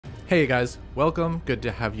Hey guys, welcome, good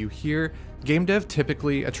to have you here. Gamedev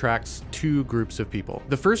typically attracts two groups of people.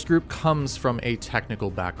 The first group comes from a technical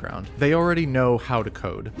background. They already know how to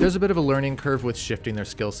code. There's a bit of a learning curve with shifting their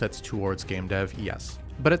skill sets towards game dev, yes.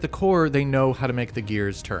 But at the core, they know how to make the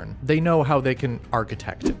gears turn. They know how they can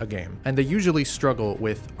architect a game, and they usually struggle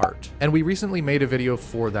with art. And we recently made a video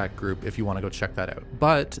for that group if you want to go check that out.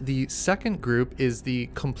 But the second group is the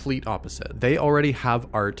complete opposite. They already have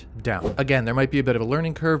art down. Again, there might be a bit of a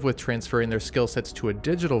learning curve with transferring their skill sets to a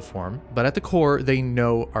digital form, but at the core, they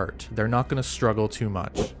know art. They're not going to struggle too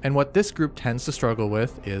much. And what this group tends to struggle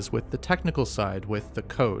with is with the technical side, with the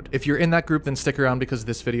code. If you're in that group, then stick around because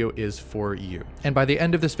this video is for you. And by the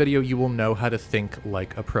end of this video, you will know how to think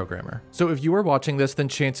like a programmer. So if you are watching this, then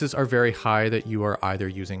chances are very high that you are either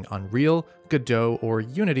using Unreal, Godot, or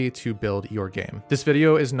Unity to build your game. This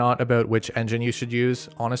video is not about which engine you should use.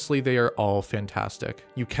 Honestly, they are all fantastic.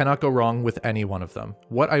 You cannot go wrong with any one of them.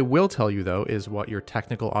 What I will tell you though is what your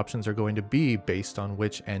technical options are going to be based on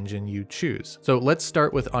which engine you choose. So let's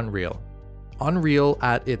start with Unreal. Unreal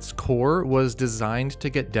at its core was designed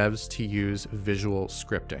to get devs to use visual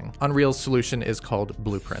scripting. Unreal's solution is called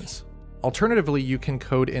Blueprints. Alternatively, you can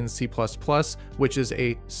code in C++, which is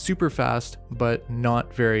a super fast but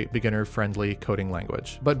not very beginner-friendly coding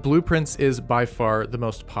language. But Blueprints is by far the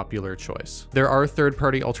most popular choice. There are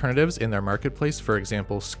third-party alternatives in their marketplace, for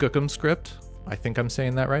example, Script. I think I'm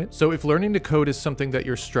saying that right. So if learning to code is something that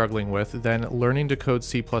you're struggling with, then learning to code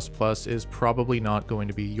C++ is probably not going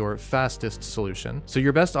to be your fastest solution. So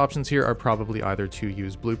your best options here are probably either to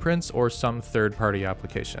use Blueprints or some third-party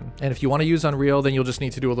application. And if you want to use Unreal, then you'll just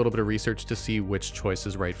need to do a little bit of research to see which choice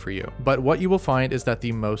is right for you. But what you will find is that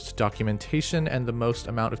the most documentation and the most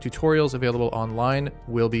amount of tutorials available online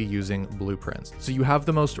will be using Blueprints. So you have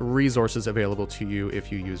the most resources available to you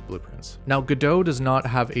if you use Blueprints. Now, Godot does not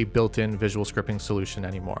have a built-in visual scripting solution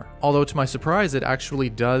anymore. Although to my surprise, it actually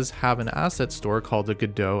does have an asset store called the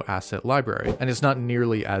Godot Asset Library, and it's not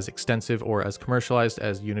nearly as extensive or as commercialized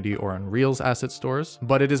as Unity or Unreal's asset stores,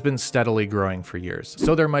 but it has been steadily growing for years.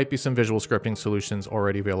 So there might be some visual scripting solutions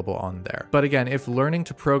already available on there. But again, if learning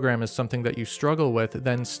to program is something that you struggle with,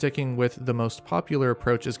 then sticking with the most popular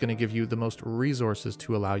approach is going to give you the most resources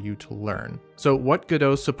to allow you to learn. So what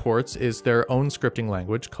Godot supports is their own scripting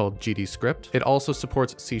language called GDScript. It also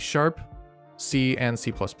supports C#, C, and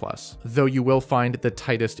C++, though you will find the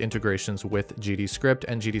tightest integrations with GDScript,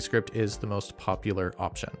 and GDScript is the most popular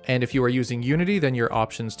option. And if you are using Unity, then your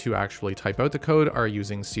options to actually type out the code are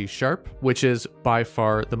using C#, which is by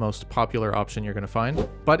far the most popular option you're going to find.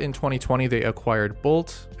 But in 2020, they acquired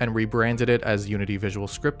Bolt and rebranded it as Unity Visual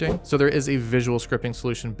Scripting. So there is a visual scripting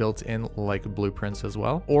solution built in like Blueprints as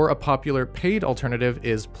well. Or a popular paid alternative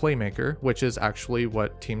is Playmaker, which is actually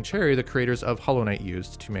what Team Cherry, the creators of Hollow Knight,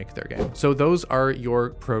 used to make their game. So those are your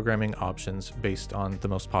programming options based on the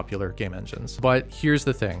most popular game engines. But here's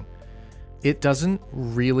the thing. It doesn't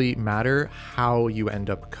really matter how you end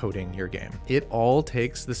up coding your game. It all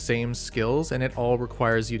takes the same skills and it all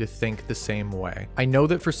requires you to think the same way. I know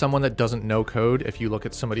that for someone that doesn't know code, if you look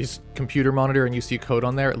at somebody's computer monitor and you see code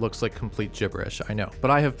on there, it looks like complete gibberish, I know.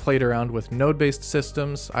 But I have played around with node-based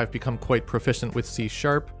systems. I've become quite proficient with C#.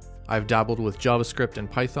 I've dabbled with JavaScript and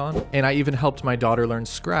Python, and I even helped my daughter learn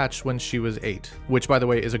Scratch when she was 8, which by the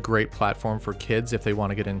way is a great platform for kids if they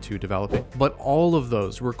want to get into developing. But all of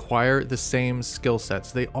those require the same skill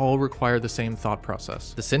sets. They all require the same thought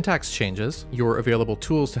process. The syntax changes, your available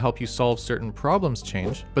tools to help you solve certain problems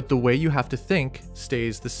change, but the way you have to think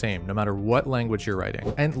stays the same no matter what language you're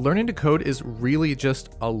writing. And learning to code is really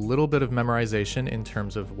just a little bit of memorization in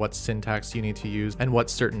terms of what syntax you need to use and what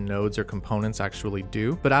certain nodes or components actually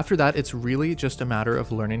do. But after that, it's really just a matter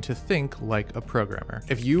of learning to think like a programmer.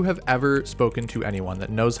 If you have ever spoken to anyone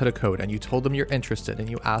that knows how to code and you told them you're interested and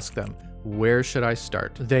you ask them, where should I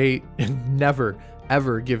start? They never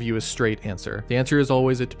ever give you a straight answer. The answer is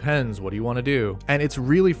always, it depends. What do you want to do? And it's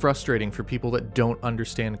really frustrating for people that don't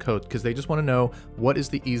understand code because they just want to know what is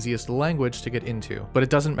the easiest language to get into. But it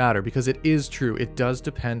doesn't matter because it is true. It does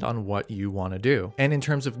depend on what you want to do. And in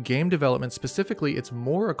terms of game development specifically, it's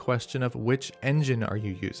more a question of which engine are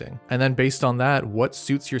you using? And then based on that, what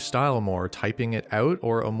suits your style more, typing it out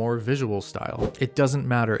or a more visual style? It doesn't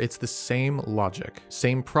matter. It's the same logic,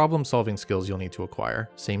 same problem solving skills you'll need to acquire,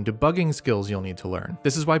 same debugging skills you'll need to learn.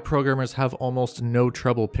 This is why programmers have almost no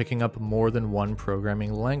trouble picking up more than one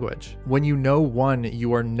programming language. When you know one,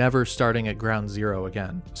 you are never starting at ground zero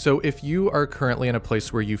again. So if you are currently in a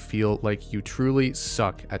place where you feel like you truly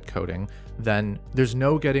suck at coding, then there's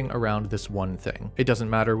no getting around this one thing. It doesn't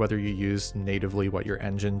matter whether you use natively what your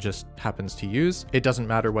engine just happens to use. It doesn't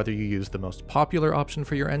matter whether you use the most popular option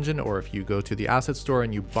for your engine, or if you go to the asset store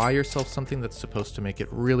and you buy yourself something that's supposed to make it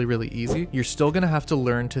really, really easy. You're still gonna have to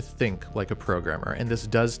learn to think like a programmer, and this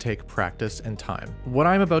does take practice and time. What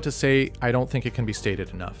I'm about to say, I don't think it can be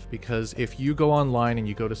stated enough, because if you go online and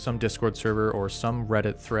you go to some Discord server or some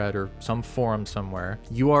Reddit thread or some forum somewhere,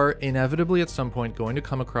 you are inevitably at some point going to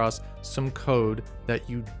come across some code that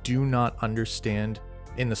you do not understand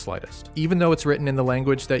in the slightest, even though it's written in the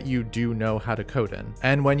language that you do know how to code in.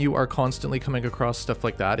 And when you are constantly coming across stuff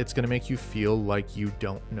like that, it's going to make you feel like you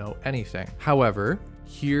don't know anything. However,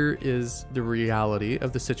 here is the reality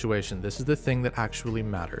of the situation. This is the thing that actually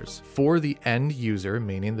matters. For the end user,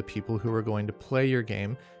 meaning the people who are going to play your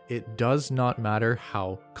game, it does not matter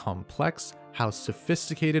how complex, how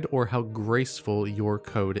sophisticated, or how graceful your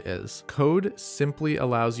code is. Code simply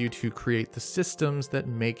allows you to create the systems that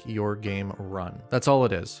make your game run. That's all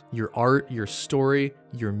it is. Your art, your story,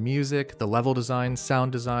 your music, the level design,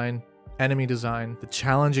 sound design, enemy design, the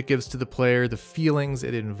challenge it gives to the player, the feelings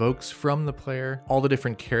it invokes from the player, all the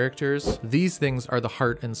different characters. These things are the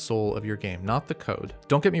heart and soul of your game, not the code.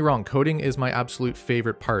 Don't get me wrong, coding is my absolute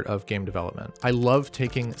favorite part of game development. I love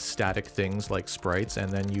taking static things like sprites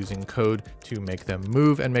and then using code to make them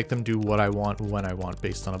move and make them do what I want when I want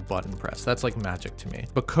based on a button press. That's like magic to me.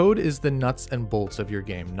 But code is the nuts and bolts of your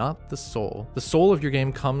game, not the soul. The soul of your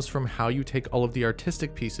game comes from how you take all of the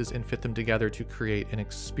artistic pieces and fit them together to create an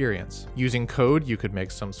experience. Using code, you could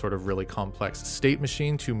make some sort of really complex state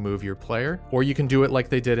machine to move your player, or you can do it like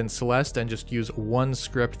they did in Celeste and just use one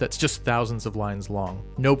script that's just thousands of lines long.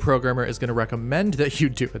 No programmer is going to recommend that you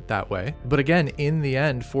do it that way. But again, in the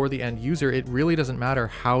end, for the end user, it really doesn't matter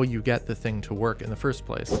how you get the thing to work in the first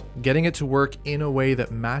place. Getting it to work in a way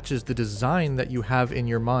that matches the design that you have in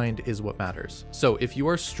your mind is what matters. So if you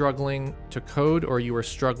are struggling to code, or you are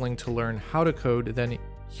struggling to learn how to code, then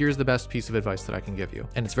here's the best piece of advice that I can give you.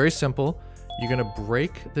 And it's very simple. You're gonna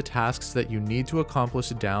break the tasks that you need to accomplish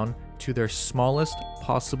down to their smallest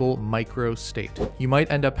possible micro state. You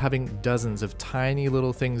might end up having dozens of tiny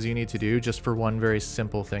little things you need to do just for one very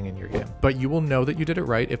simple thing in your game. But you will know that you did it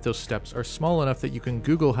right if those steps are small enough that you can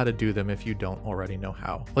Google how to do them if you don't already know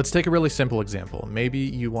how. Let's take a really simple example. Maybe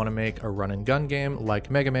you want to make a run and gun game like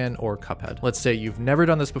Mega Man or Cuphead. Let's say you've never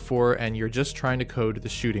done this before and you're just trying to code the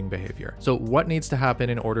shooting behavior. So what needs to happen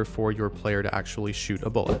in order for your player to actually shoot a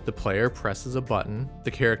bullet? The player presses a button, the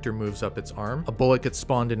character moves up its arm, a bullet gets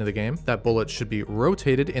spawned into the game. That bullet should be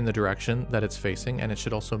rotated in the direction that it's facing, and it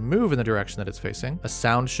should also move in the direction that it's facing. A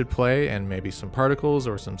sound should play and maybe some particles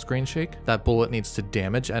or some screen shake. That bullet needs to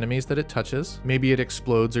damage enemies that it touches. Maybe it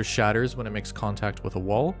explodes or shatters when it makes contact with a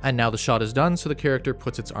wall. And now the shot is done, so the character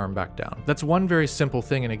puts its arm back down. That's one very simple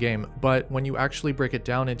thing in a game, but when you actually break it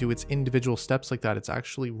down into its individual steps like that, it's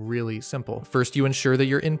actually really simple. First, you ensure that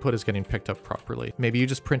your input is getting picked up properly. Maybe you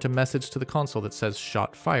just print a message to the console that says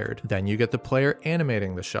shot fired. Then you get the player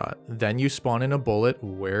animating the shot. Then you spawn in a bullet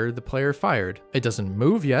where the player fired. It doesn't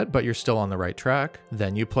move yet, but you're still on the right track.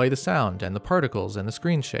 Then you play the sound and the particles and the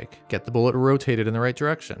screen shake. Get the bullet rotated in the right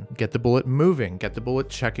direction. Get the bullet moving. Get the bullet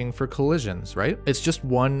checking for collisions, right? It's just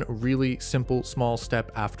one really simple, small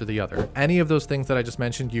step after the other. Any of those things that I just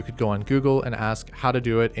mentioned, you could go on Google and ask how to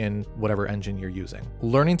do it in whatever engine you're using.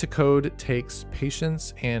 Learning to code takes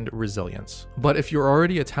patience and resilience. But if you're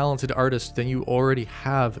already a talented artist, then you already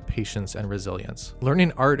have patience and resilience.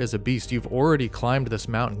 Learning art is a beast. You've already climbed this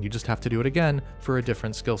mountain. You just have to do it again for a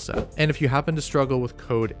different skill set. And if you happen to struggle with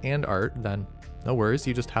code and art, then no worries.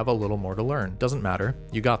 You just have a little more to learn. Doesn't matter.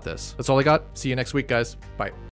 You got this. That's all I got. See you next week, guys. Bye.